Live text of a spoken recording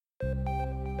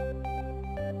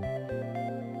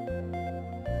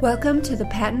Welcome to the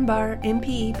Patent Bar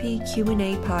MPEP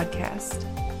Q&A podcast.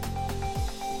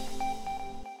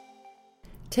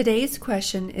 Today's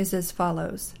question is as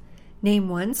follows. Name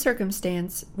one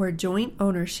circumstance where joint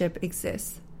ownership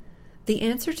exists. The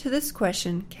answer to this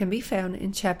question can be found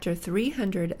in Chapter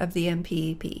 300 of the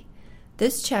MPEP.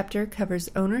 This chapter covers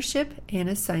ownership and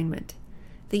assignment.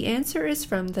 The answer is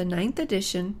from the 9th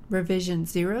edition, revision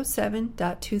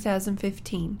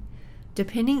 07.2015.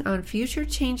 Depending on future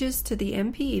changes to the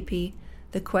MPEP,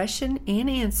 the question and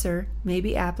answer may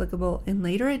be applicable in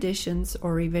later editions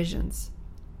or revisions.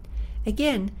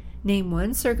 Again, name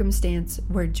one circumstance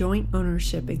where joint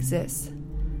ownership exists.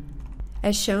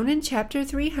 As shown in Chapter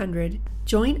 300,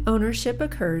 joint ownership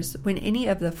occurs when any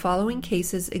of the following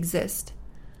cases exist: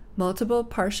 multiple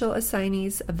partial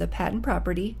assignees of the patent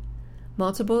property,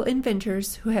 multiple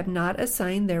inventors who have not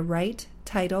assigned their right,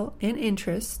 title, and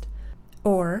interest,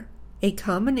 or a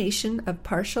combination of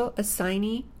partial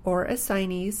assignee or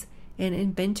assignees and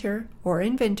inventor or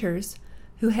inventors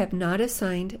who have not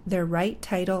assigned their right,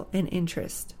 title, and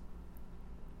interest.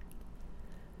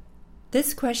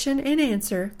 This question and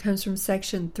answer comes from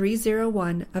Section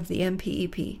 301 of the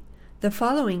MPEP. The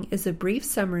following is a brief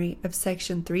summary of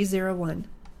Section 301.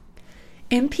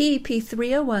 MPEP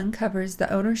 301 covers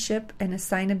the ownership and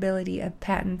assignability of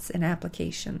patents and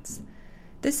applications.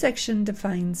 This section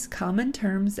defines common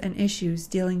terms and issues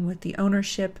dealing with the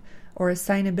ownership or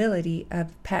assignability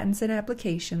of patents and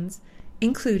applications,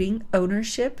 including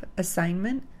ownership,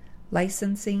 assignment,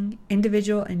 licensing,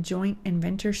 individual and joint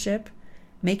inventorship,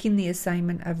 making the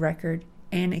assignment of record,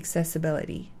 and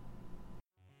accessibility.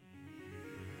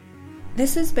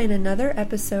 This has been another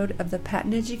episode of the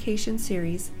Patent Education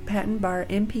Series Patent Bar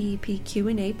MPEP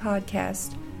Q&A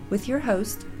podcast with your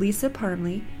host, Lisa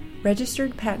Parmley,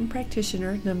 Registered Patent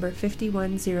Practitioner number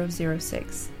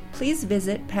 51006. Please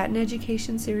visit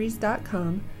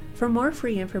patenteducationseries.com for more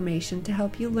free information to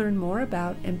help you learn more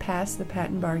about and pass the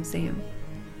Patent Bar exam.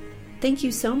 Thank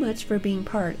you so much for being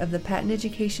part of the Patent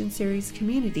Education Series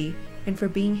community and for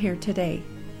being here today.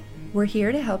 We're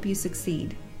here to help you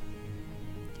succeed.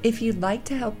 If you'd like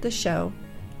to help the show,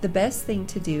 the best thing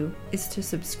to do is to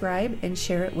subscribe and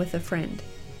share it with a friend.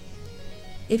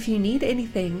 If you need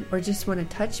anything or just want to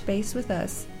touch base with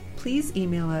us, please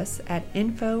email us at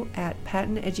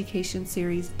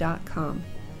info@patenteducationseries.com.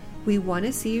 We want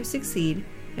to see you succeed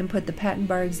and put the Patent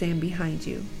Bar exam behind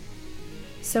you.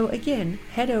 So again,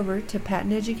 head over to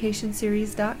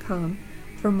patenteducationseries.com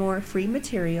for more free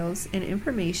materials and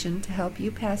information to help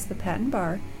you pass the Patent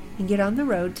Bar and get on the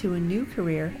road to a new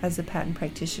career as a patent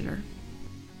practitioner.